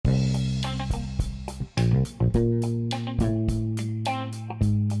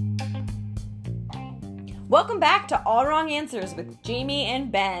Welcome back to All Wrong Answers with Jamie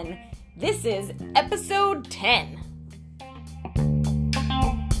and Ben. This is episode 10.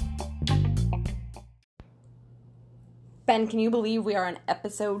 Ben, can you believe we are on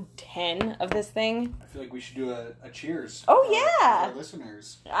episode 10 of this thing? I feel like we should do a cheers. Oh, for yeah. our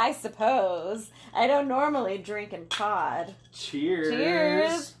listeners. I suppose. I don't normally drink and pod. Cheers.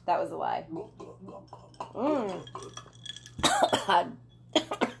 Cheers. That was a lie.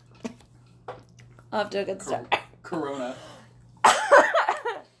 Off to a good start. Corona.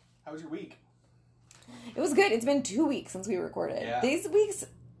 How was your week? It was good. It's been 2 weeks since we recorded. Yeah. These weeks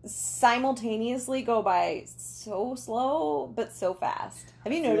simultaneously go by so slow, but so fast.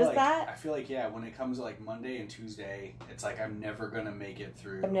 Have you noticed that? I feel like, yeah, when it comes to like Monday and Tuesday, it's like I'm never going to make it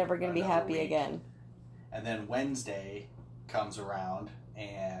through. I'm never going to be happy week. again. And then Wednesday comes around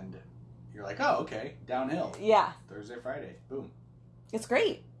and you're like, oh, okay, downhill. Yeah. Thursday, Friday, boom. It's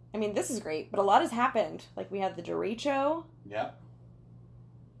great. I mean, this is great, but a lot has happened. Like, we had the derecho. Yep.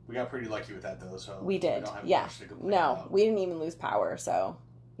 We got pretty lucky with that, though, so We did. don't have Yeah. much to complain No, about. we didn't even lose power, so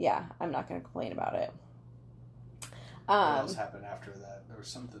yeah, I'm not going to complain about it. What else happened after that? There was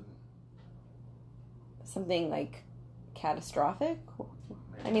something like catastrophic. maybe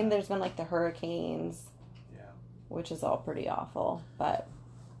I mean, not. there's been like the hurricanes, Yeah. which is all pretty awful, but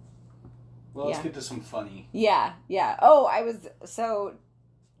Well, let's Yeah. get to some funny. yeah. Oh,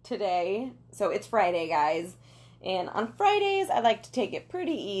 today, it's Friday, guys. And on Fridays, I like to take it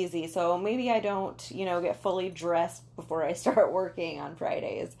pretty easy. So maybe I don't, get fully dressed before I start working on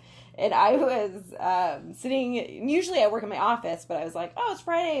Fridays. And I was sitting, usually I work in my office, but I was like, oh, it's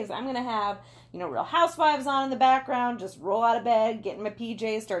Fridays. I'm going to have, Real Housewives on in the background, just roll out of bed, get in my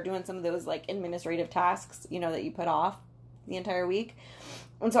PJs, start doing some of those like administrative tasks, that you put off the entire week.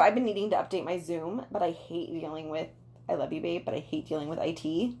 And so I've been needing to update my Zoom, but I hate dealing with, I love you, babe, but I hate dealing with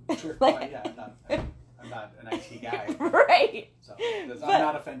IT. Sure. Like- I'm not an IT guy. Right. So I'm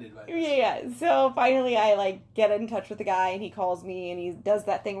not offended by this. Yeah. So finally I get in touch with the guy and he calls me and he does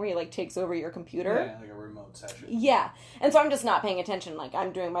that thing where he takes over your computer. Yeah, like a remote session. Yeah. And so I'm just not paying attention. Like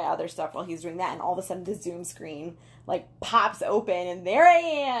I'm doing my other stuff while he's doing that, and all of a sudden the Zoom screen pops open and there I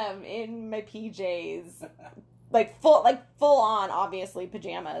am in my PJs. full on, obviously,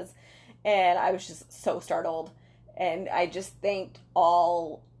 pajamas. And I was just so startled. And I just thanked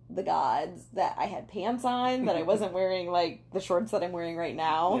all the gods that I had pants on, that I wasn't wearing the shorts that I'm wearing right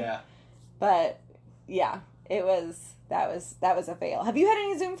now. Yeah. But yeah, that was a fail. Have you had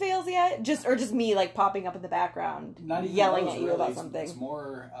any Zoom fails yet? Just me popping up in the background, Not even yelling those, at you really. about something. It's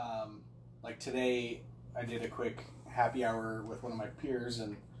more like today I did a quick happy hour with one of my peers,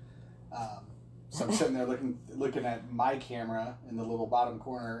 and so I'm sitting there looking at my camera in the little bottom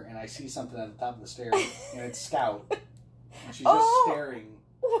corner, and I see something at the top of the stairs, and it's Scout, and she's just staring.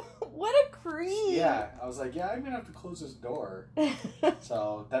 What a creep! Yeah, I was like, I'm gonna have to close this door.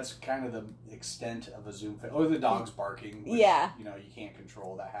 So that's kind of the extent of a Zoom fail. Or the dog's barking, which, Yeah. you can't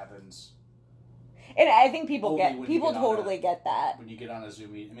control. That happens And I think people Only when you get on totally get that. when you get on a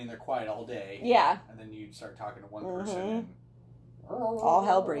Zoom meet. I mean, they're quiet all day. Yeah. And then you start talking to one person, and All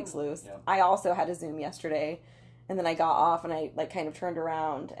hell breaks loose. Yeah. I also had a Zoom yesterday, and then I got off and I kind of turned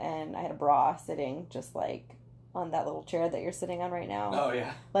around and I had a bra sitting just on that little chair that you're sitting on right now. Oh,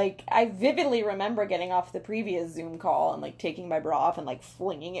 yeah. I vividly remember getting off the previous Zoom call and taking my bra off and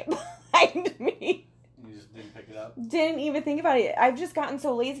flinging it behind me. You just didn't pick it up. Didn't even think about it. I've just gotten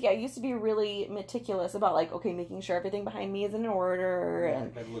so lazy. I used to be really meticulous about making sure everything behind me is in order.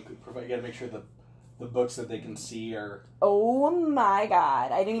 Yeah, And you gotta make sure the books that they can see are... oh my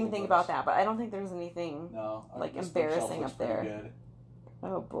god, I didn't even Cool think books. about that, but I don't think there's anything No. This embarrassing bookshelf looks up there. pretty good.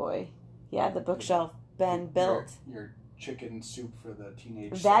 Oh boy. Yeah, the bookshelf been built. Your chicken soup for the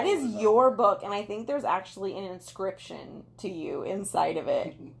teenage That soul is up your there. book, and I think there's actually an inscription to you inside of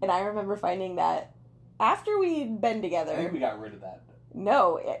it. And I remember finding that after we'd been I together. think we got rid of that.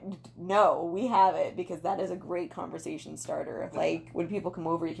 No, we have it, because that is a great conversation starter. When people come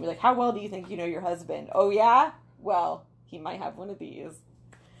over, you can be like, how well do you think you know your husband? Oh, yeah? Well, he might have one of these.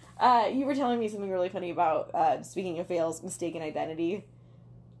 You were telling me something really funny about, speaking of fails, mistaken identity.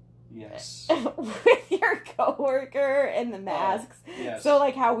 Yes. With your coworker and the masks. Yes.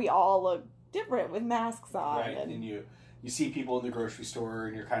 So, how we all look different with masks on. Right, and you see people in the grocery store,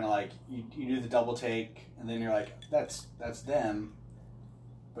 and you're kind of you do the double take, and then you're like, that's them,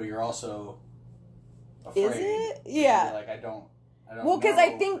 but you're also afraid. Is it? Yeah. You're I don't Well, because know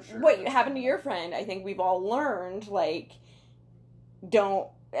I think for sure. what happened to your friend, I think we've all learned,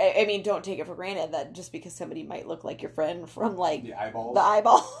 don't take it for granted that just because somebody might look like your friend from, the eyeballs. the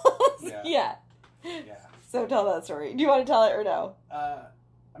eyeballs. Yeah. Yeah. Yeah. So tell that story. Do you want to tell it or no?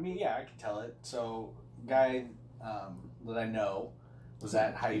 I mean, yeah, I can tell it. So, guy that I know was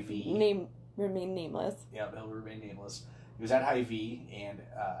at Hy-Vee. Remain nameless. Yeah, he'll remain nameless. He was at Hy-Vee, and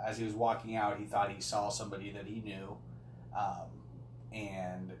as he was walking out, he thought he saw somebody that he knew.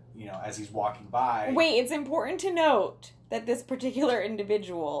 And, you know, as he's walking by... Wait, it's important to note that this particular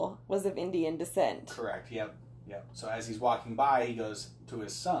individual was of Indian descent. Correct, yep. So as he's walking by, he goes to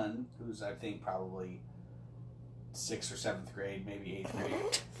his son, who's, I think, probably 6th or 7th grade, maybe 8th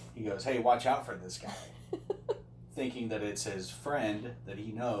grade. He goes, hey, watch out for this guy. Thinking that it's his friend that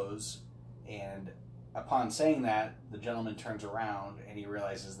he knows, and upon saying that, the gentleman turns around and he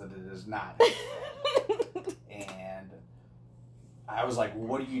realizes that it is not him. And I was like, well,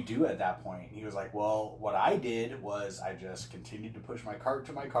 what do you do at that point? And he was like, well, what I did was I just continued to push my cart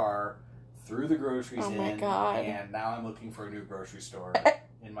to my car, threw the groceries in, God. And now I'm looking for a new grocery store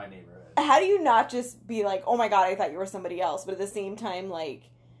in my neighborhood. How do you not just be like, oh my God, I thought you were somebody else, but at the same time, like,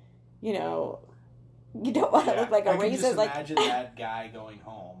 you know, you don't want to look like a racist. I can just like, imagine that guy going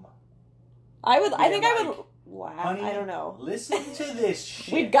home. I would laugh. Honey, I don't know. Listen to this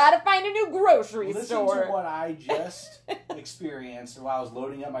shit. We've got to find a new grocery store. Listen to what I just experienced while I was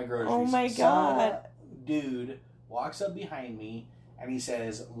loading up my groceries. Oh my God. Some dude walks up behind me and he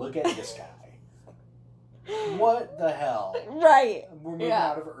says, look at this guy. What the hell? Right. We're moving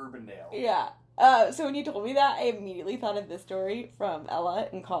out of Urbandale. Yeah. So when you told me that, I immediately thought of this story from Ella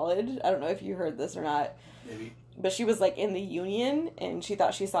in college. I don't know if you heard this or not. Maybe. But she was, like, in the Union, and she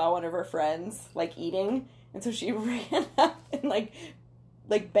thought she saw one of her friends, like, eating. And so she ran up and,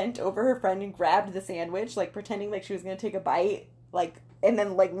 like bent over her friend and grabbed the sandwich, like, pretending like she was going to take a bite, like, and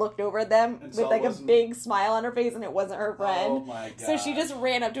then, like, looked over at them with, like, a big smile on her face, and it wasn't her friend. Oh, my God. So she just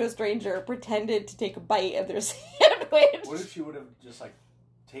ran up to a stranger, pretended to take a bite of their sandwich. What if she would have just, like,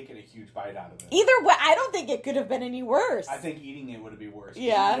 taken a huge bite out of it? Either way, I don't think it could have been any worse. I think eating it would have been worse.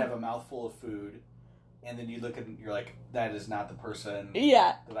 Yeah. You'd have a mouthful of food, and then you look at it and you're like, that is not the person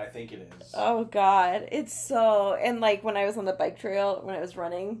that I think it is. Oh, God. It's so... And, like, when I was on the bike trail, when I was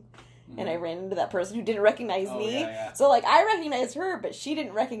running, and I ran into that person who didn't recognize me. Yeah. So, like, I recognized her, but she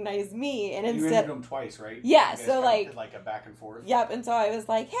didn't recognize me. And you instead... ran into him twice, right? Yeah, so, like a back and forth? Yep, and so I was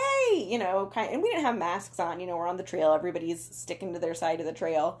like, hey, you know, and we didn't have masks on, you know, we're on the trail, everybody's sticking to their side of the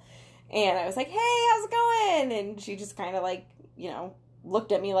trail. And I was like, hey, how's it going? And she just kind of, like, you know,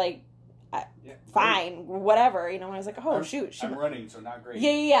 looked at me like, fine, whatever, you know, and I was like, oh, shoot. I'm running, so not great.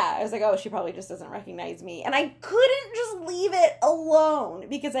 Yeah. I was like, oh, she probably just doesn't recognize me. And I couldn't just leave it alone,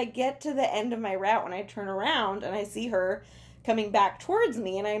 because I get to the end of my route and I turn around and I see her coming back towards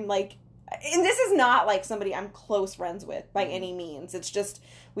me, and I'm like, and this is not like somebody I'm close friends with by any means. It's just,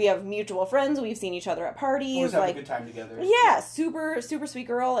 we have mutual friends. We've seen each other at parties. Always have a good time together. Yeah, super, super sweet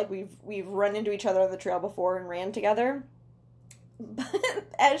girl. Like, we've run into each other on the trail before and ran together. But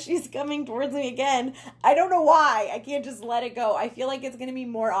as she's coming towards me again, I don't know why. I can't just let it go. I feel like it's going to be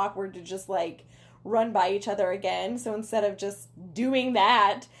more awkward to just, like, run by each other again. So instead of just doing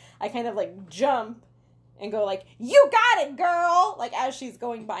that, I kind of, like, jump and go, like, you got it, girl! Like, as she's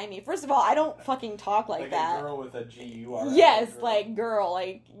going by me. First of all, I don't fucking talk like that. Like a girl with a G-U-R. Yes, girl. Like, girl.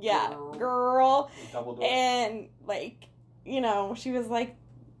 Like, yeah, girl. Double door. And, like, you know, she was like,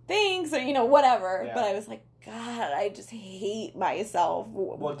 thanks, or, you know, whatever. Yeah. But I was like, God, I just hate myself.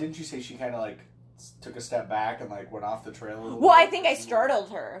 Well, didn't you say she kind of, like, took a step back and, like, went off the trail a little bit? Well, I think I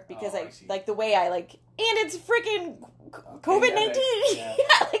startled her because I like, the way I, like, and it's freaking COVID-19.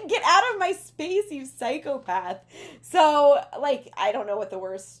 Yeah, like, get out of my space, you psychopath. So, like, I don't know what the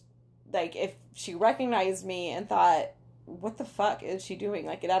worst, like, if she recognized me and thought, what the fuck is she doing?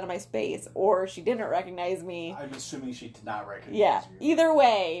 Like, get out of my space. Or she didn't recognize me. I'm assuming she did not recognize you. Either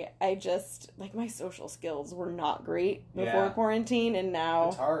way, I just, like, my social skills were not great before quarantine, and now...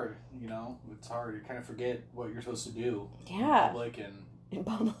 It's hard, you know? It's hard. You kind of forget what you're supposed to do. Yeah. In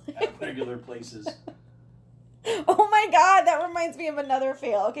public. At regular places. Oh my God, that reminds me of another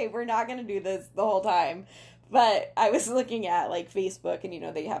fail. Okay, we're not going to do this the whole time. But I was looking at, like, Facebook, and, you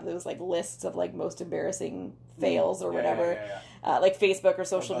know, they have those, like, lists of, like, most embarrassing fails or whatever. Like, Facebook or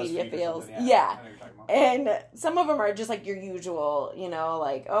social media fails. Yeah. And some of them are just, like, your usual, you know,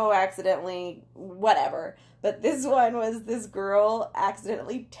 like, oh, accidentally, whatever. But this one was this girl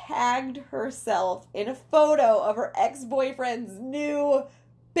accidentally tagged herself in a photo of her ex-boyfriend's new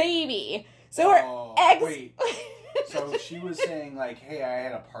baby. So her Wait. So she was saying, like, hey, I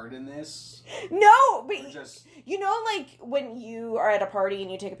had a part in this? No, but you know, like, when you are at a party and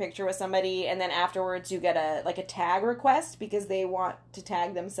you take a picture with somebody and then afterwards you get a tag request because they want to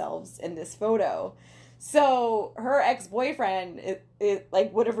tag themselves in this photo. So her ex-boyfriend, it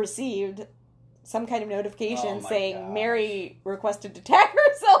like, would have received some kind of notification Oh my saying gosh. Mary requested to tag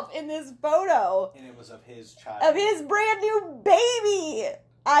herself in this photo And it was of his child. of his brand new baby.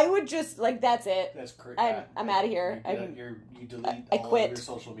 I would just, like, that's it. That's crazy. I'm outta here. You delete I all quit. of your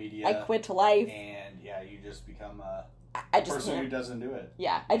social media. I quit life. And yeah, you just become a I just person can't. who doesn't do it.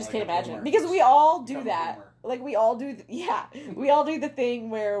 Yeah, I just Like can't a imagine. boomer. Because we all do Become a that. boomer. Like, we all do, we all do the thing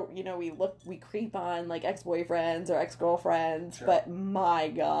where, you know, we creep on, like, ex-boyfriends or ex-girlfriends, Sure. but my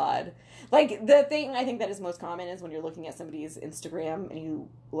God. Like, the thing I think that is most common is when you're looking at somebody's Instagram and you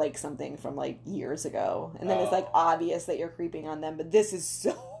like something from, like, years ago, and then it's, like, Oh. obvious that you're creeping on them, but this is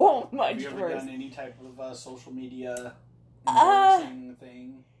so much Have you ever worse. done any type of social media Uh, embarrassing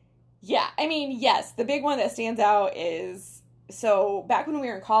thing? Yeah, I mean, yes, the big one that stands out is, so back when we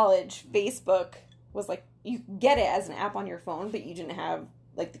were in college, Facebook was like, you get it as an app on your phone, but you didn't have,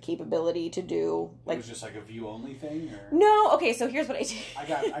 like, the capability to do, It like, was just like a view only thing, or no, okay, so here's what I did.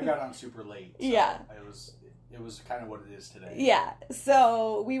 I got on super late. So Yeah. It was kind of what it is today. Yeah,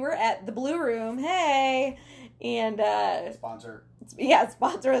 so we were at the Blue Room, hey, and, Sponsor. yeah,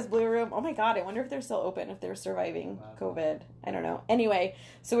 sponsor us, Blue Room. Oh my God, I wonder if they're still open, if they're surviving COVID. I don't know. Anyway,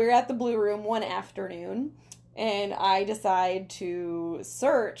 so we were at the Blue Room one afternoon, and I decide to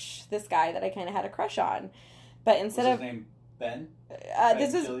search this guy that I kind of had a crush on. But instead Was of his name Ben?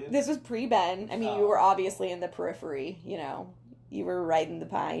 this was pre-Ben. I mean, you Oh. were obviously in the periphery, you know. You were riding the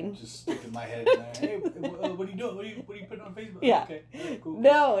pine. Just sticking my head in there. Hey, what are you doing? What are you putting on Facebook? Yeah. Okay. Yeah, cool.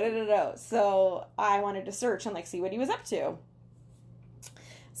 No. So I wanted to search and, like, see what he was up to.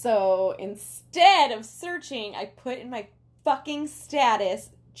 So instead of searching, I put in my fucking status,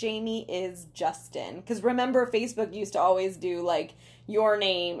 Jamie is Justin. Because remember, Facebook used to always do, like, your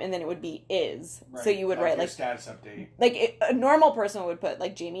name and then it would be is. Right. So you would write, your like, status update. like a normal person would put,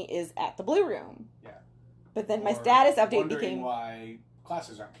 like, Jamie is at the Blue Room. Yeah. But then my Or status update wondering became... why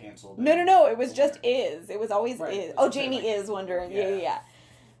classes aren't canceled. No. It was just is. It was always Right. is. That's Oh, what I'm saying, Jamie like, is wondering. yeah. Yeah.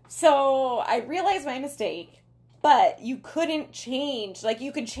 So I realized my mistake, but you couldn't change. Like,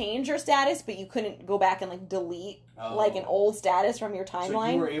 you could change your status, but you couldn't go back and, like, delete, like, an old status from your timeline.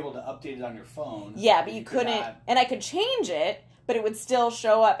 So you were able to update it on your phone. Yeah, but you could couldn't. not- And I could change it, but it would still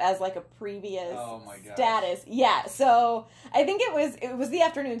show up as, like, a previous Oh my gosh. status. Yeah, so I think it was the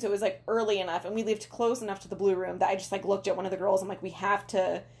afternoon, so it was, like, early enough, and we lived close enough to the Blue Room that I just, like, looked at one of the girls. I'm like, we have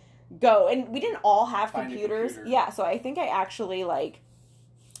to go. And we didn't all have Find a computers. computer. Yeah, so I think I actually, like,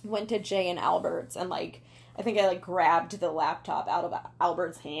 went to Jay and Albert's and, like, I think I, like, grabbed the laptop out of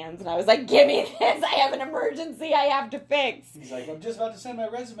Albert's hands and I was like, give me this, I have an emergency I have to fix. He's like, I'm just about to send my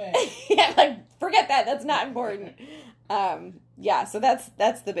resume. Yeah, like, forget that, that's not important. Yeah, so that's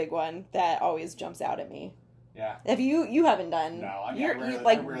the big one that always jumps out at me. Yeah. Have you haven't done? No, I mean, you I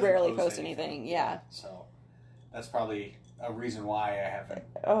like rarely rarely post anything. Yeah. So that's probably a reason why I haven't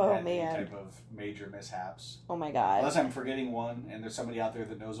Oh had man. any type of major mishaps. Oh my God. Unless I'm forgetting one and there's somebody out there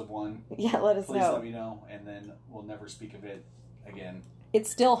that knows of one, Yeah, let us please know. let me know, and then we'll never speak of it again. It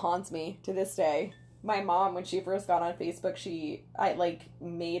still haunts me to this day. My mom, when she first got on Facebook, I like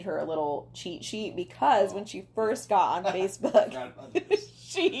made her a little cheat sheet because when she first got on Facebook, Forgot about this.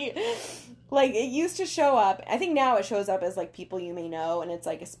 she, like, it used to show up. I think now it shows up as, like, people you may know, and it's,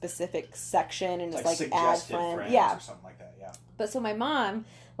 like, a specific section, and it's, like add suggested friend. friends Yeah. or something like that. Yeah. But so my mom,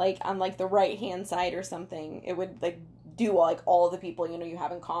 like, on, like, the right-hand side or something, it would, like, do, like, all the people, you know, you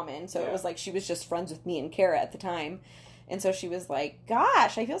have in common. So it Yeah. was, like, she was just friends with me and Kara at the time. And so she was like,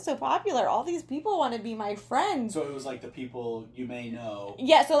 gosh, I feel so popular. All these people want to be my friends. So it was like the people you may know.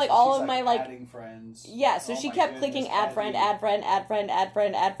 Yeah, so, like, So all she's, of my, like, adding friends. yeah, so Oh she my kept goodness, clicking add friend, you. add friend, add friend, add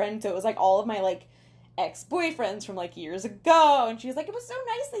friend, add friend. So it was, like, all of my, like, ex-boyfriends from, like, years ago. And she was like, it was so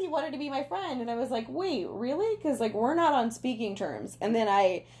nice that you wanted to be my friend. And I was like, wait, really? Because, like, we're not on speaking terms. And then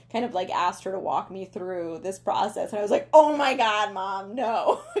I kind of, like, asked her to walk me through this process. And I was like, oh my God, Mom,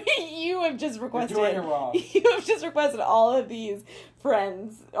 no. You have just requested. You're doing it wrong. You have just requested all of these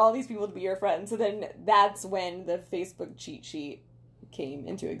friends, all these people to be your friends. So then that's when the Facebook cheat sheet came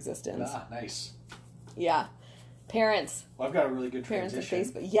into existence. Ah, nice. Yeah. Parents. Well, I've got a really good Parents of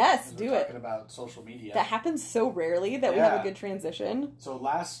transition. Facebook. Yes, As do we're it. talking about social media. That happens so rarely that we have a Yeah. good transition. So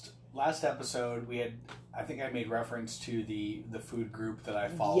last episode we had, I think I made reference to the food group that I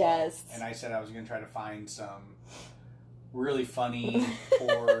follow. Yes. And I said I was going to try to find some really funny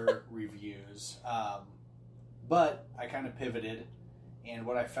poor reviews. But I kind of pivoted, and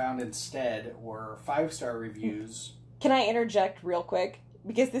what I found instead were 5-star reviews. Can I interject real quick?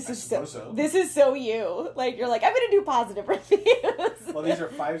 Because this I is suppose so. this is so you. Like, you're like, I'm going to do positive reviews. Well, these are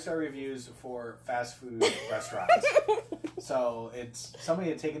 5-star reviews for fast food restaurants. So it's somebody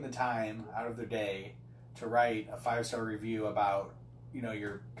had taken the time out of their day to write a 5-star review about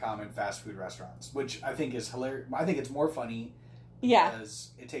your common fast food restaurants, which I think is hilarious. I think it's more funny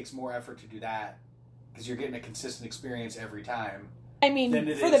because it takes more effort to do that because you're getting a consistent experience every time. I mean,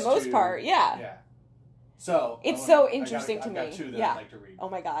 for the most part, yeah. Yeah. So it's so interesting to me. I've got two that yeah. I'd like to read. Oh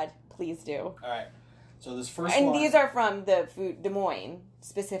my God, please do. All right. So this first and one, these are from the food Des Moines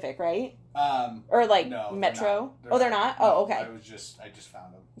specific, right? Or like no, Metro? They're not? No, oh, okay. I just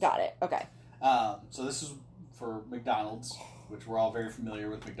found them. Got it. Okay. So this is for McDonald's, which we're all very familiar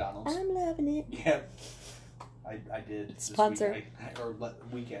with McDonald's. I'm loving it. Yeah. I did. Sponsor.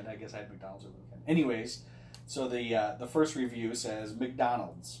 Weekend. I guess I had McDonald's over the weekend. Anyways, so the first review says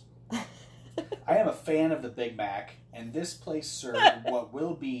McDonald's. I am a fan of the Big Mac, and this place served what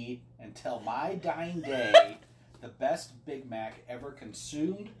will be, until my dying day, the best Big Mac ever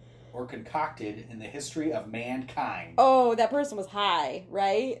consumed or concocted in the history of mankind. Oh, that person was high,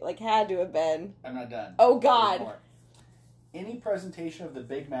 right? Like, had to have been. I'm not done. Oh, God. Any presentation of the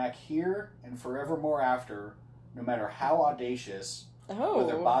Big Mac here and forevermore after, no matter how audacious,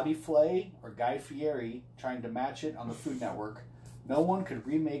 whether Bobby Flay or Guy Fieri trying to match it on the Food Network, no one could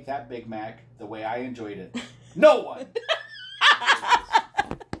remake that Big Mac the way I enjoyed it. No one!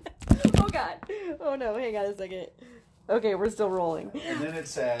 Oh, God. Oh, no. Hang on a second. Okay, we're still rolling. And then it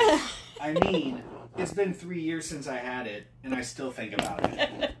says, I mean, it's been 3 years since I had it, and I still think about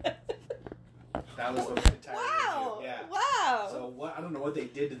it. That was the entire review. Yeah. Wow. So, I don't know what they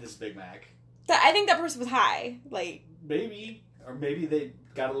did to this Big Mac. I think that person was high. Like, maybe. Or maybe they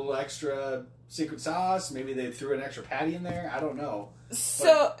got a little extra secret sauce. Maybe they threw an extra patty in there. I don't know.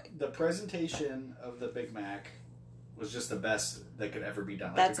 So but the presentation of the Big Mac was just the best that could ever be done.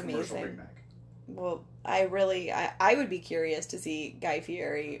 Like that's a commercial amazing. Big Mac. Well, I would be curious to see Guy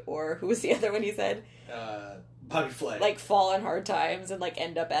Fieri, or who was the other one he said? Bobby Flay. Like, fall on hard times and, like,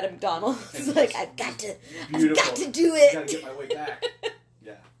 end up at a McDonald's. Like, I've got to do it. Gotta get my way back.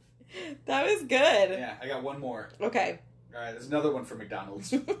 Yeah. That was good. Yeah, I got one more. Okay. All right, there's another one from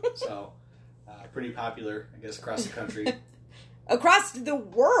McDonald's. So, pretty popular, I guess, across the country. Across the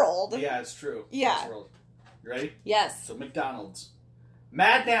world? Yeah, it's true. Yeah. Across the world. You ready? Yes. So, McDonald's.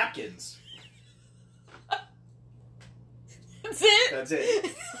 Mad napkins. That's it? That's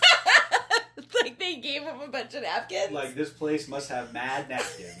it. Like, they gave him a bunch of napkins? Like, this place must have mad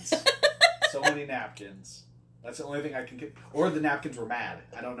napkins. So many napkins. That's the only thing I can get. Or the napkins were mad.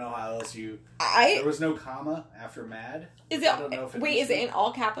 I don't know how else you... There was no comma after mad. Is it? I don't know if wait, is it in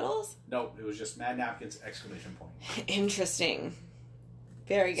all capitals? No, it was just mad napkins, exclamation point. Interesting.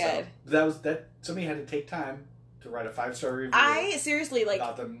 Very good. So that somebody had to take time to write a 5-star review. I seriously, like...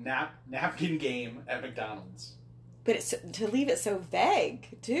 about the napkin game at McDonald's. But to leave it so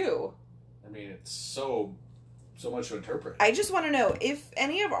vague, too. I mean, it's so much to interpret. I just want to know if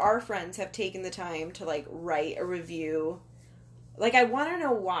any of our friends have taken the time to, like, write a review. Like, I want to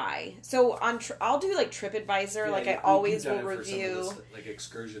know why. So I'll do, like, TripAdvisor. Yeah, like, I always will review. For some of this, like,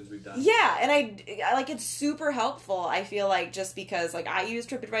 excursions we've done. Yeah, and I like, it's super helpful. I feel like, just because, like, I use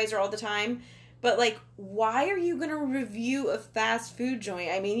TripAdvisor all the time. But, like, why are you going to review a fast food joint?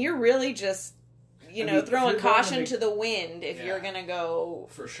 I mean, you're really just... throwing caution to the wind if you're going to go...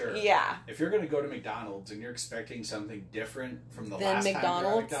 For sure. Yeah. If you're going to go to McDonald's and you're expecting something different from the then last time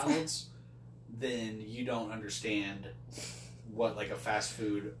you're at McDonald's, then you don't understand what, like, a fast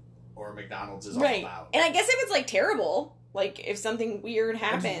food or McDonald's is all right. about. And I guess if it's, like, terrible... Like, if something weird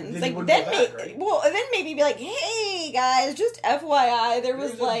happens, then like, then maybe be like, hey, guys, just FYI, there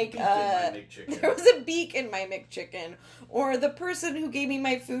was a beak in my McChicken, or the person who gave me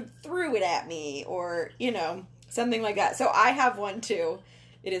my food threw it at me, or, something like that. So I have one, too.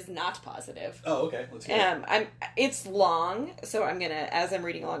 It is not positive. Oh, okay. Let's hear it. It's long, so as I'm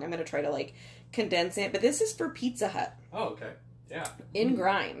reading along, I'm gonna try to, like, condense it, but this is for Pizza Hut. Oh, okay. Yeah. In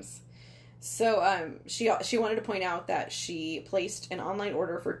Grimes. So, she wanted to point out that she placed an online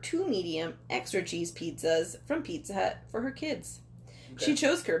order for 2 medium extra cheese pizzas from Pizza Hut for her kids. Okay. She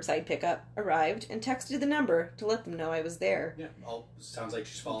chose curbside pickup, arrived, and texted the number to let them know I was there. Yeah, sounds like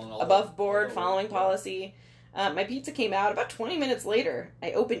she's following all above board, following policy. My pizza came out about 20 minutes later.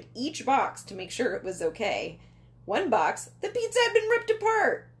 I opened each box to make sure it was okay. One box, the pizza had been ripped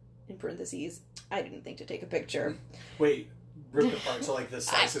apart. In parentheses, I didn't think to take a picture. Wait. Ripped apart, so, like, the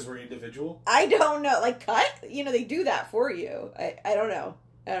slices were individual? I don't know. Like, cut? They do that for you. I don't know.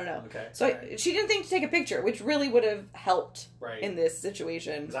 Okay. So she didn't think to take a picture, which really would have helped in this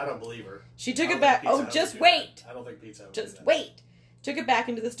situation. Because I don't believe her. She took it back. Oh, just wait. I don't think Pizza Hut Just wait. Took it back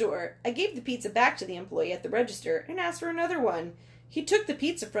into the store. I gave the pizza back to the employee at the register and asked for another one. He took the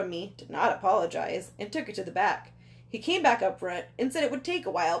pizza from me, did not apologize, and took it to the back. He came back up front and said it would take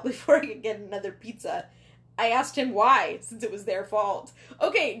a while before I could get another pizza. I asked him why, since it was their fault.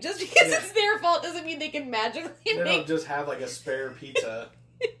 Okay, just because Yeah. it's their fault doesn't mean they can magically They make... don't just have like a spare pizza.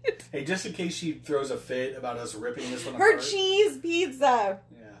 Hey, just in case she throws a fit about us ripping this one Her apart. cheese pizza!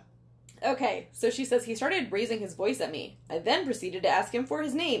 Yeah. Okay, so she says he started raising his voice at me. I then proceeded to ask him for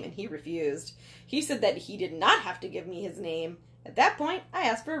his name, and he refused. He said that he did not have to give me his name. At that point, I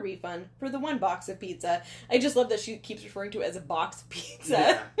asked for a refund for the 1 box of pizza. I just love that she keeps referring to it as a box of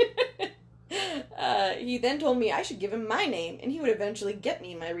pizza. Yeah. He then told me I should give him my name, and he would eventually get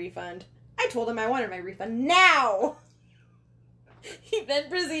me my refund. I told him I wanted my refund now! He then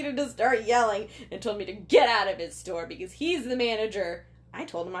proceeded to start yelling and told me to get out of his store because he's the manager. I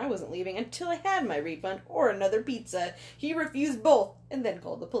told him I wasn't leaving until I had my refund or another pizza. He refused both and then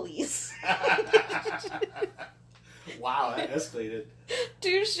called the police. Wow, that escalated.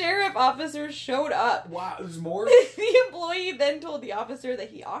 2 sheriff officers showed up. Wow, there's more? The employee then told the officer that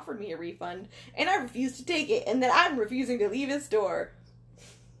he offered me a refund, and I refused to take it, and that I'm refusing to leave his store.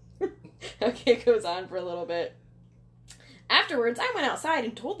 Okay, it goes on for a little bit. Afterwards, I went outside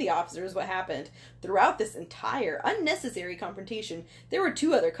and told the officers what happened. Throughout this entire unnecessary confrontation, there were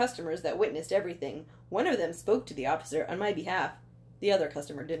 2 other customers that witnessed everything. One of them spoke to the officer on my behalf. The other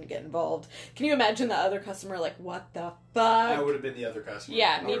customer didn't get involved. Can you imagine the other customer like, what the fuck? I would have been the other customer.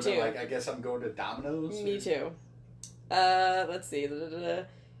 Yeah, I me would have been too. like, I guess I'm going to Domino's. Me too. Let's see. Okay.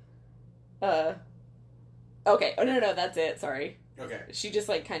 Oh, no, that's it. Sorry. Okay. She just,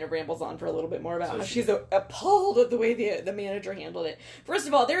 like, kind of rambles on for a little bit more about So how she- she's appalled at the way the manager handled it. First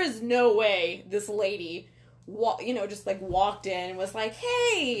of all, there is no way this lady, just, like, walked in and was like,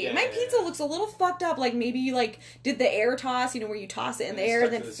 hey, my pizza looks a little fucked up. Like, maybe you, like, did the air toss, where you toss it in the air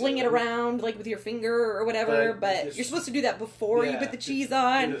and then fling it around, like, with your finger or whatever. But you're supposed to do that before you put the cheese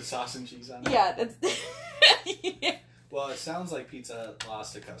on. The sauce and cheese on. Yeah, that's... Yeah. Well, it sounds like Pizza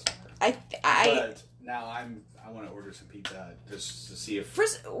lost a customer. But now I want to order some pizza just to see if...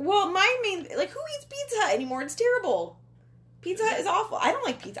 my main... Like, who eats Pizza Hut anymore? It's terrible. Pizza Hut is awful. I don't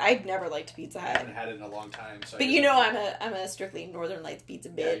like pizza. I've never liked Pizza I Hut. haven't had it in a long time. So But I'm a strictly Northern Lights pizza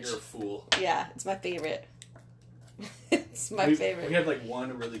bitch. Yeah, you're a fool. Yeah, it's my favorite. It's my favorite. We had like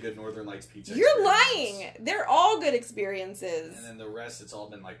one really good Northern Lights pizza. You're lying. They're all good experiences. And then the rest, it's all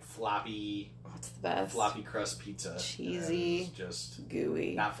been like floppy... What's the best? Floppy crust pizza. Cheesy. It's just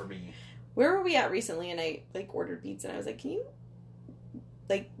gooey. not for me. Where were we at recently? And I like ordered pizza, and I was like, "Can you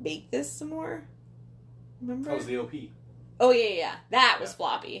like bake this some more?" Remember? That was the OP. Oh yeah. That was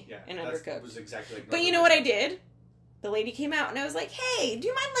floppy and undercooked. That was exactly like. But you know what I did? The lady came out and I was like, "Hey, do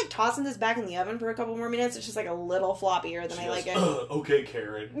you mind like tossing this back in the oven for a couple more minutes? It's just like a little floppier than I like it." Okay,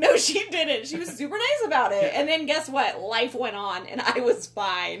 Karen. No, she didn't. She was super nice about it. And then guess what? Life went on and I was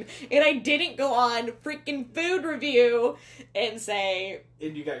fine. And I didn't go on freaking food review and say,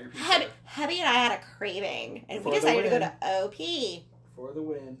 And you got your pizza. Hubby and I had a craving. And we For the decided to go win. to OP. For the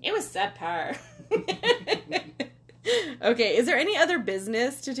win. It was subpar. Okay, is there any other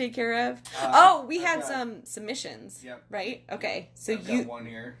business to take care of? We had some submissions. Yep. Right? Okay. So I've got one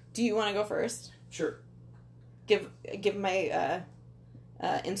here. do you want to go first? Sure. Give my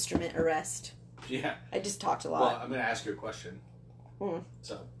instrument a rest. Yeah. I just talked a Well, lot. I'm going to ask you a question. Hmm.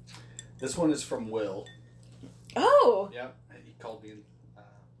 So, this one is from Will. Oh! Yep. He called me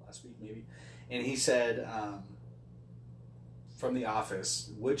last week, maybe. And he said, from The Office,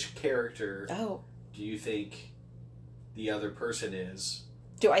 which character do you think the other person is?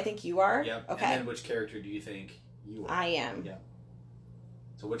 Do I think you are? Yep. Okay. And then which character do you think you are? I am. Yep.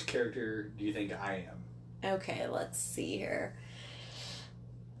 So which character do you think I am? Okay, let's see here.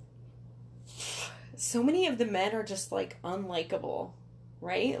 So many of the men are just, like, unlikable,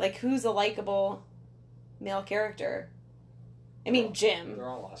 right? Like, who's a likable male character? I mean, Jim. They're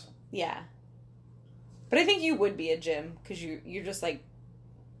all awesome. Yeah. But I think you would be a Jim, because you're just, like,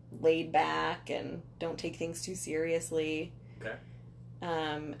 laid back and don't take things too seriously. Okay.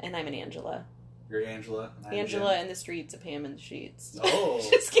 And I'm an Angela. You're Angela. I'm Angela Jim. in the streets, a Pam in the sheets. Oh.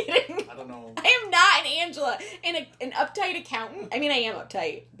 Just kidding. I don't know. I am not an Angela. An uptight accountant. I mean, I am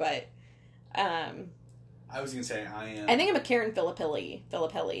uptight, but I was going to say I am. I think I'm a Karen Filippelli.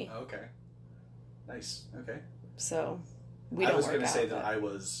 Okay. Nice. Okay. So I was going to say that I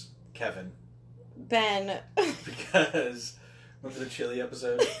was Kevin. Ben. Because remember the chili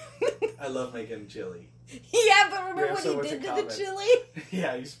episode? I love making chili. Yeah, but remember have what so he much did in to common. the chili?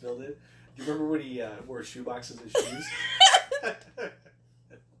 Yeah, you spilled it. Do you remember when he wore shoeboxes as shoes?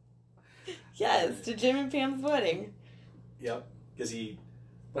 Yes, to Jim and Pam's wedding. Yep. Because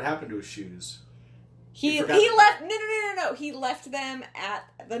what happened to his shoes? He left. No. He left them at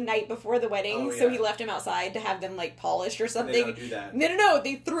the night before the wedding, so he left them outside to have them like polished or something. They don't do that. No.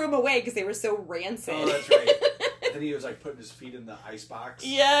 They threw him away because they were so rancid. Oh, that's right. Then he was like putting his feet in the ice box.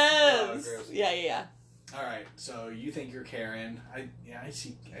 Yes. Yeah. All right. So you think you're Karen? I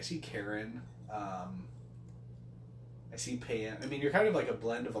see Karen. I see Pam. I mean, you're kind of like a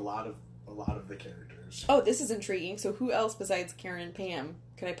blend of a lot of the characters. Oh, this is intriguing. So who else besides Karen and Pam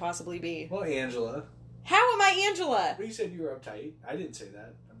could I possibly be? Well, Angela. How am I Angela? Well, you said you were uptight. I didn't say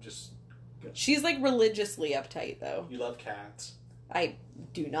that. I'm just... She's like religiously uptight, though. You love cats. I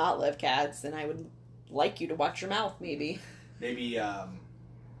do not love cats, and I would like you to watch your mouth, maybe. Maybe, was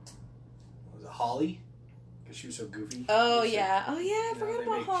it Holly? Because she was so goofy. Oh, yeah. I forgot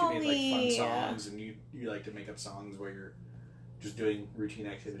about Holly. She made, like, fun songs, and you like to make up songs where you're just doing routine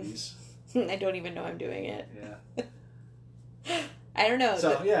activities. I don't even know I'm doing it. Yeah. I don't know.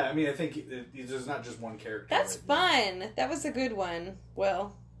 So, yeah, I mean, I think there's not just one character. That's fun. That was a good one.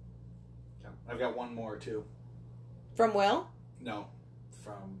 Will. I've got one more, too. From Will? No.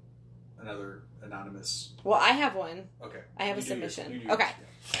 From another anonymous. Well, I have one. Okay. I have a submission. Okay.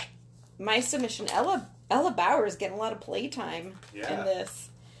 Yeah. My submission, Ella Bauer is getting a lot of playtime in this.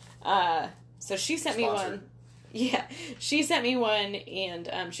 So she sent me one. Yeah, she sent me one,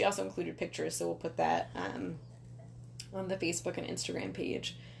 and she also included pictures, so we'll put that on the Facebook and Instagram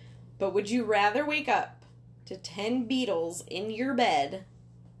page. But would you rather wake up to 10 beetles in your bed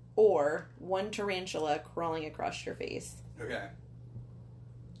or one tarantula crawling across your face? Okay.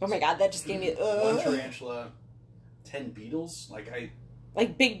 Oh my god, that just gave me... One tarantula, 10 beetles?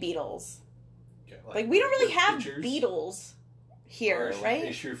 Like big beetles. Okay, like we don't really have pictures? Beetles here, right?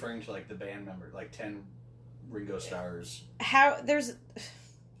 Is she referring to, like, the band member, like 10 Ringo Stars?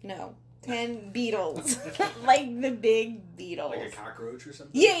 No. 10 beetles. Like the big beetles. Like a cockroach or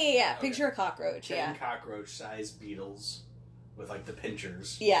something? Yeah. Okay. Picture a cockroach, 10 cockroach-sized beetles with, like, the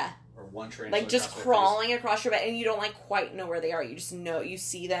pinchers. Yeah. Or one tarantula like just crawling across your bed, and you don't like quite know where they are. You just know, you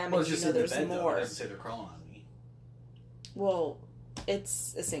see them, and you know there's bed, more. Though. It doesn't say they're crawling on me. Well,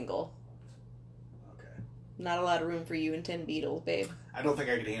 it's a single. Okay. Not a lot of room for you and 10 beetles, babe. I don't think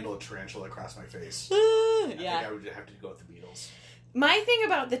I could handle a tarantula across my face. Yeah. I think I would have to go with the beetles. My thing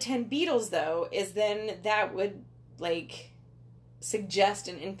about the 10 beetles, though, is then that would, like, suggest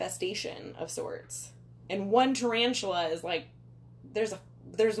an infestation of sorts. And one tarantula is, like, there's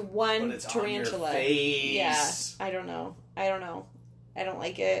one but it's tarantula. On your face. Yeah, I don't know. I don't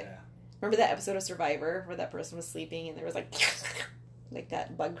like it. Yeah. Remember that episode of Survivor where that person was sleeping and there was, like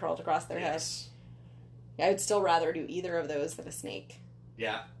that bug crawled across their head? Yeah, I would still rather do either of those than a snake.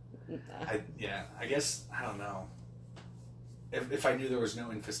 Yeah. I guess, I don't know. If I knew there was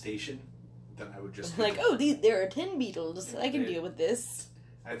no infestation, then I would just... like, there are 10 beetles. I can deal with this.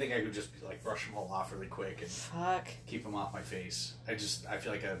 I think I could just, like, brush them all off really quick and keep them off my face. I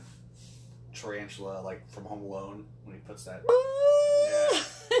feel like a tarantula, like, from Home Alone, when he puts that... Yeah.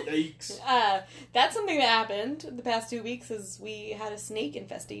 Yikes. That's something that happened the past 2 weeks is we had a snake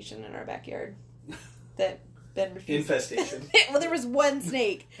infestation in our backyard. That... Ben refused. Infestation. Well, there was one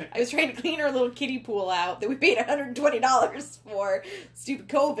snake. I was trying to clean our little kiddie pool out that we paid $120 for. Stupid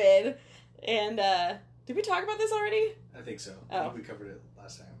COVID. And, did we talk about this already? I think so. Oh. I think we covered it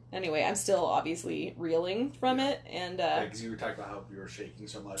last time. Anyway, I'm still obviously reeling from it. And, because you were talking about how we were shaking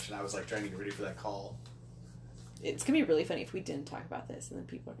so much, and I was, like, trying to get ready for that call. It's going to be really funny if we didn't talk about this, and then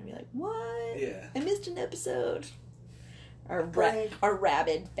people are going to be like, what? Yeah. I missed an episode. Our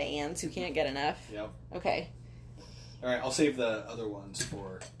rabid fans who can't get enough. Yep. Okay. All right, I'll save the other ones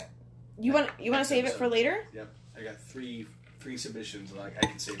for... You want to save it for later? Yep. I got three submissions that I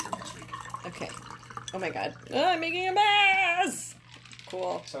can save for next week. Okay. Oh my god. Oh, I'm making a mess!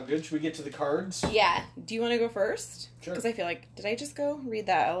 Cool. Sound good? Should we get to the cards? Yeah. Do you want to go first? Sure. Because I feel like... Did I just go read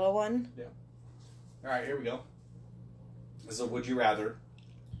that Ella one? Yeah. All right, here we go. This is a Would You Rather.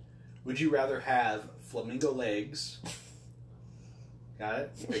 Would you rather have flamingo legs... Got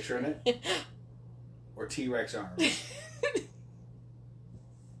it? Picturing it? Or T-Rex arms?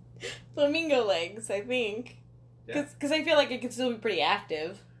 Flamingo legs, I think. Because I feel like it could still be pretty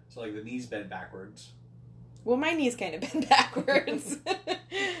active. So, like, the knees bend backwards. Well, my knees kind of bend backwards.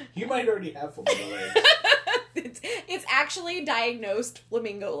 You might already have flamingo legs. It's actually diagnosed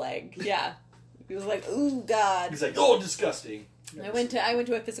flamingo leg. Yeah. He was like, ooh, God. He's like, oh, disgusting. I went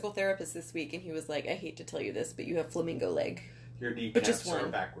to a physical therapist this week, and he was like, I hate to tell you this, but you have flamingo leg. Your kneecaps are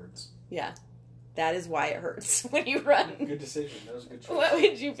backwards. Yeah. That is why it hurts when you run. Good decision. That was a good choice. What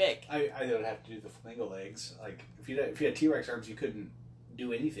would you pick? I would have to do the flamingo legs. Like, if you had T-Rex arms, you couldn't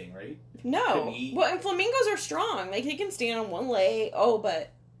do anything, right? No. Well, and flamingos are strong. Like, they can stand on one leg. Oh,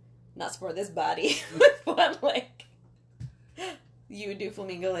 but not support this body with one leg. You would do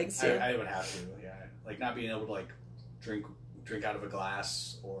flamingo legs too? I would have to, yeah. Like, not being able to, like, drink out of a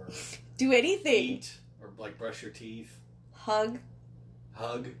glass, or... Do anything. Eat, or, like, brush your teeth. Hug,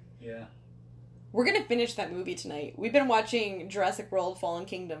 yeah. We're gonna finish that movie tonight. We've been watching Jurassic World Fallen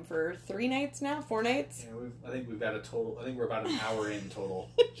Kingdom for 4 nights? Yeah, I think we're about an hour in total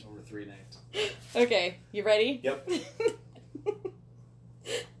over 3 nights. Okay, you ready? Yep.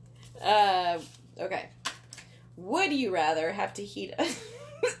 Okay. Would you rather have to heat up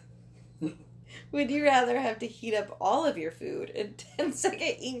all of your food in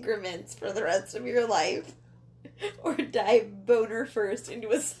 10-second increments for the rest of your life? Or dive boner first into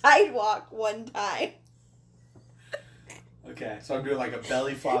a sidewalk one time? Okay, so I'm doing like a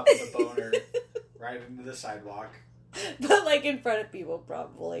belly flop with a boner right into the sidewalk. But like in front of people,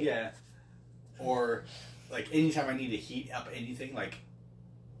 probably. Yeah. Or like anytime I need to heat up anything, like...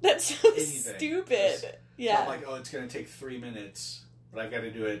 That's so anything. stupid. Yeah. So I'm like, oh, it's going to take 3 minutes, but I've got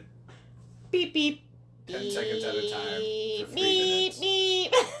to do it... Beep, beep. 10 seconds at a time for 3 beep, minutes.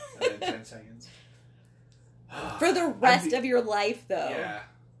 Beep, And then 10 seconds. For the rest of your life, though. Yeah.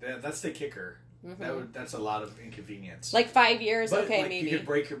 That's the kicker. Mm-hmm. That's a lot of inconvenience. Like 5 years, but, okay, like, maybe. You could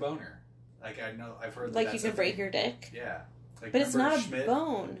break your boner. Like, I've heard that like, that's you can break your dick? Yeah. Like, but it's not Schmidt? a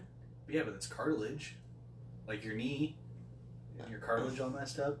bone. Yeah, but it's cartilage. Like your knee. And your cartilage all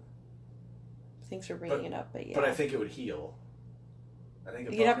messed up. Thanks for bringing it up, but yeah. But I think it would heal. I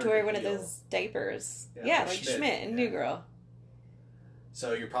think you'd have to wear one of those diapers. Yeah, like Schmidt and New Girl.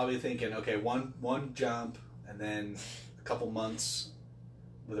 So you're probably thinking, okay, one jump, and then a couple months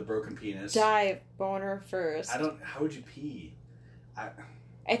with a broken penis. Dive boner first. How would you pee?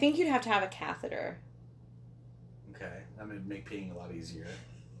 I think you'd have to have a catheter. Okay, that would make peeing a lot easier.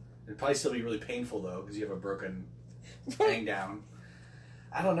 It'd probably still be really painful, though, because you have a broken hang down.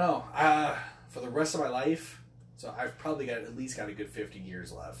 I don't know. For the rest of my life, so I've probably at least got a good 50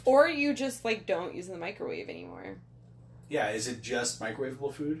 years left. Or you just, like, don't use the microwave anymore. Yeah, is it just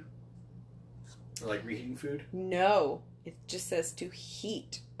microwavable food? Or, like, reheating food? No. It just says to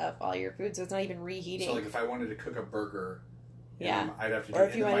heat up all your food, so it's not even reheating. So, like, if I wanted to cook a burger, yeah, I'd have to do or it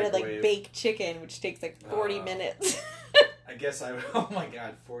if in you the wanted to, microwave. like, bake chicken, which takes, like, 40 minutes. I guess I would... Oh, my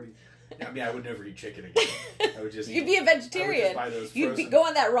God, 40... I mean, I would never eat chicken again. I would just You'd be a vegetarian. I would just buy those You'd go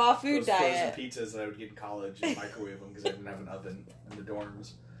on that raw food diet. Frozen pizzas that I would get in college and microwave them because I didn't have an oven in the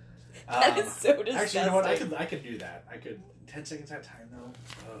dorms. That is so disgusting. Actually, you know what? I could do that. I could 10 seconds at a time though.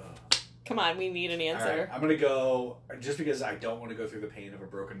 Come on, we need an answer. All right, I'm gonna go just because I don't want to go through the pain of a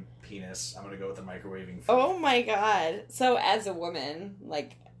broken penis. I'm gonna go with the microwaving food. Oh my god! So as a woman,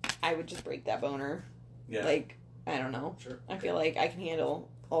 like, I would just break that boner. Yeah. Like, I don't know. Sure. I feel like I can handle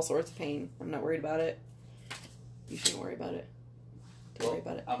all sorts of pain. I'm not worried about it. You shouldn't worry about it. Don't worry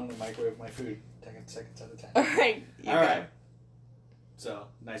about it. I'm gonna microwave my food 10 seconds at a time. All right. All right. So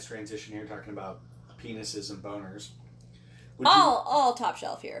nice transition here, talking about penises and boners. All top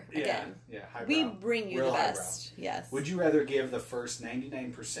shelf here again. Yeah, highbrow. We bring you Real the best. highbrow. Yes. Would you rather give the first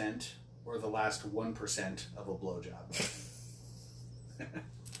 99% or the last 1% of a blowjob?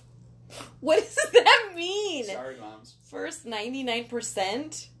 What does that mean? Sorry, moms. First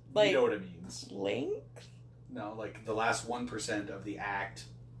 99%? Like, you know what it means. Length? No, like the last 1% of the act.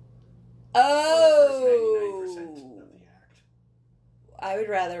 Oh. Or the first 99% of the act. I would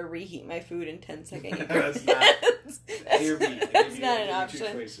rather reheat my food in 10-second increments. That's not an option.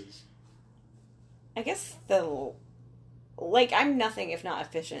 Two choices. I guess I'm nothing if not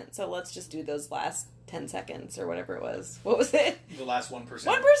efficient, so let's just do those last 10 seconds or whatever it was. What was it? The last 1%. 1%!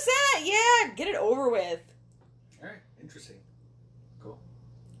 Yeah! Get it over with. Alright, interesting. Cool.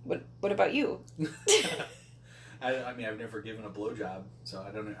 What about you? I mean, I've never given a blowjob, so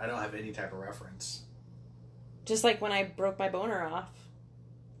I don't have any type of reference. Just like when I broke my boner off.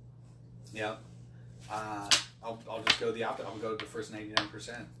 Yeah. I'll just go the opposite. I'll go to the first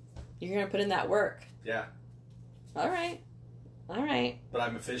 99%. You're going to put in that work. Yeah. All right. But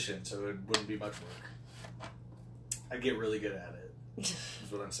I'm efficient, so it wouldn't be much work. I'd get really good at it, is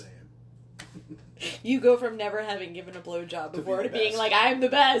what I'm saying. You go from never having given a blowjob before to being best. like, I'm the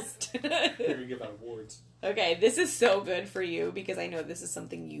best. You're going to give out awards. Okay, this is so good for you because I know this is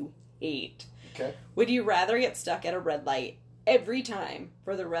something you hate. Okay. Would you rather get stuck at a red light every time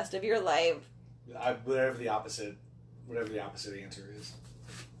for the rest of your life? Whatever the opposite answer is.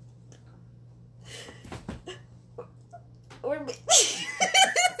 Or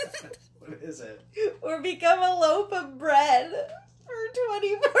What is it? or become a loaf of bread for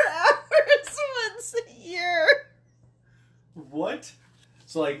 24 hours once a year? What?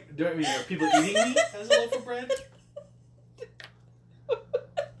 So, like, are people eating me as a loaf of bread?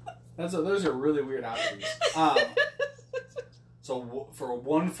 Those are really weird options. So for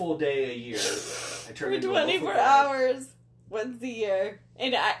one full day a year, I turn For into 24 hours once a year.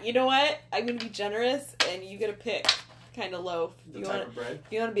 And you know what? I'm going to be generous, and you get to pick kind of loaf. The type of bread?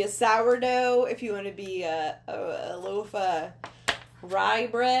 If you want to be a sourdough, if you want to be a loaf of rye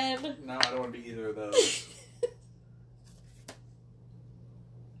bread. No, I don't want to be either of those.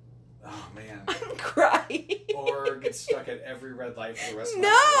 Oh, man. I'm crying. Or get stuck at every red light for the rest of my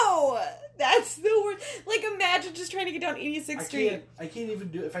No! That's the worst. Like, imagine just trying to get down 86th Street. I can't even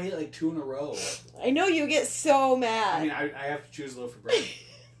do it if I eat like 2 in a row. I know you get so mad. I mean, I have to choose a loaf of bread.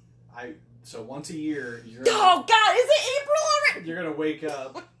 So once a year, Oh, God, is it April already? You're going to wake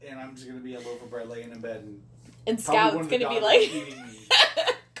up, and I'm just going to be a loaf of bread laying in bed. And Scout's going to be like, eating me.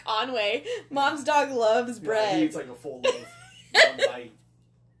 Conway, Mom's dog loves bread. He eats like a full loaf. One bite.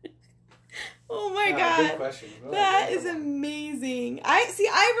 Oh my Good God. question. That is amazing. I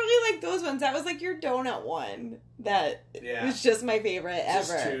really like those ones. That was like your donut one. That was just my favorite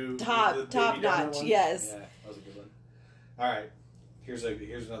ever. Top notch. One? Yes. Yeah, that was a good one. All right. Here's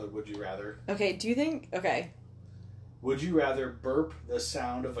another would you rather. Okay, do you think Would you rather burp the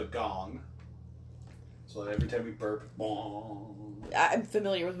sound of a gong? So that every time we burp, bong. I'm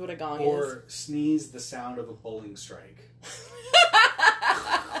familiar with what a gong is. Or sneeze the sound of a bowling strike.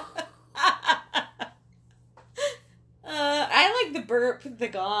 I like the burp, the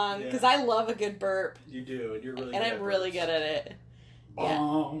gong, because I love a good burp. You do, and you're really. And I'm really good at it.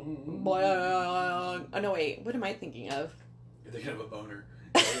 Bong. Yeah. Oh no, wait. What am I thinking of? You're thinking of a boner.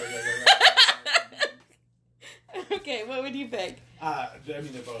 Okay, what would you pick? I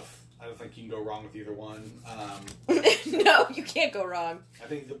mean, they're both. I don't think you can go wrong with either one. No, you can't go wrong. I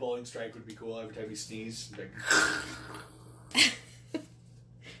think the bowling strike would be cool every time you sneeze.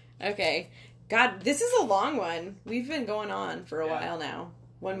 Okay. God, this is a long one. We've been going on for a while now.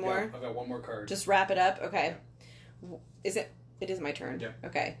 One more? I've got one more card. Just wrap it up? Okay. It is my turn. Yeah.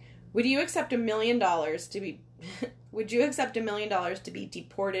 Okay. Would you accept $1 million to be... Would you accept $1 million to be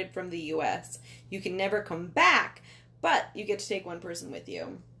deported from the U.S.? You can never come back, but you get to take one person with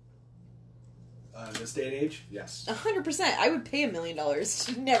you. In this day and age? Yes. 100%. I would pay $1 million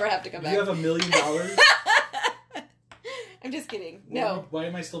to never have to come back. You have $1 million? I'm just kidding. No. Why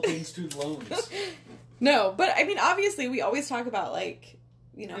am I still paying student loans? No, but I mean, obviously, we always talk about, like,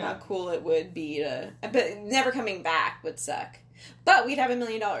 you know, how cool it would be to... But never coming back would suck. But we'd have $1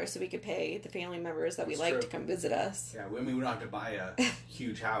 million, so we could pay the family members that we like to come visit us. Yeah, I mean, we don't have to buy a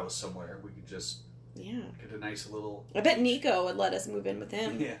huge house somewhere. We could just get a nice little... I bet Nico would let us move in with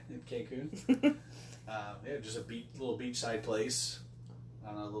him. Yeah, in Cancun. Just a little beachside place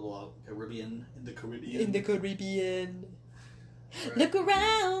on a little Caribbean, in the Caribbean. In the Caribbean. Right. Look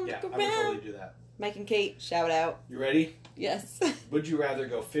around, Yeah, look I would around. totally do that. Mike and Kate, shout out. You ready? Yes. Would you rather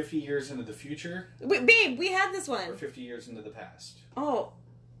go 50 years into the future? Wait, babe, we had this Or one. 50 years into the past? Oh.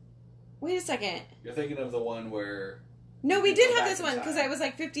 Wait a second. You're thinking of the one where... No, we you did go have back this in one, because time. I was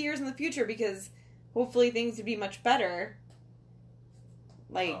like 50 years in the future, because hopefully things would be much better.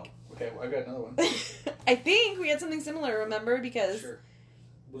 Like... Oh, okay, well, I've got another one. I think we had something similar, remember? Because... Sure.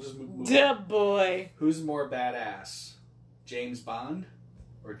 We'll just move Duh, on. boy. Who's more badass? James Bond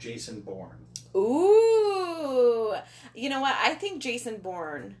or Jason Bourne? Ooh. You know what? I think Jason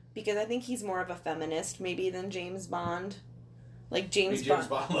Bourne, because I think he's more of a feminist maybe than James Bond. Like James James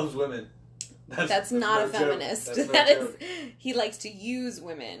Bond loves women. That's not no a feminist. That's no That is, joke. he likes to use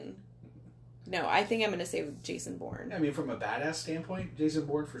women. No, I think I'm going to say Jason Bourne. I mean, from a badass standpoint, Jason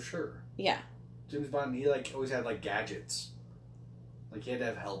Bourne for sure. Yeah. James Bond, he always had gadgets. He had to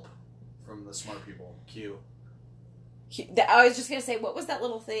have help from the smart people. Q. I was just going to say, what was that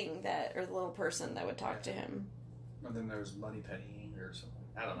little thing or the little person that would talk to him? And then there was Moneypenny or something.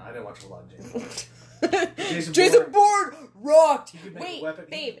 I don't know. I didn't watch a lot of James Bond. Jason Bourne rocked! He could make Wait, a weapon.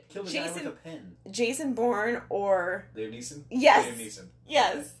 babe. He killed a guy with a pen. Jason Bourne or... Liam Neeson? Yes. Liam Neeson.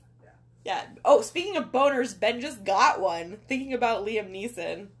 Yes. Yeah. Oh, speaking of boners, Ben just got one. Thinking about Liam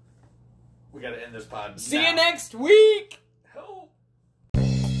Neeson. We gotta end this pod. See now. you next week! Help!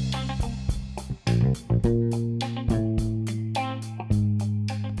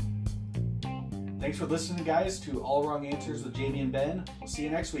 Thanks for listening, guys, to All Wrong Answers with Jamie and Ben. We'll see you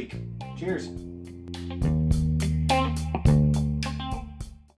next week. Cheers.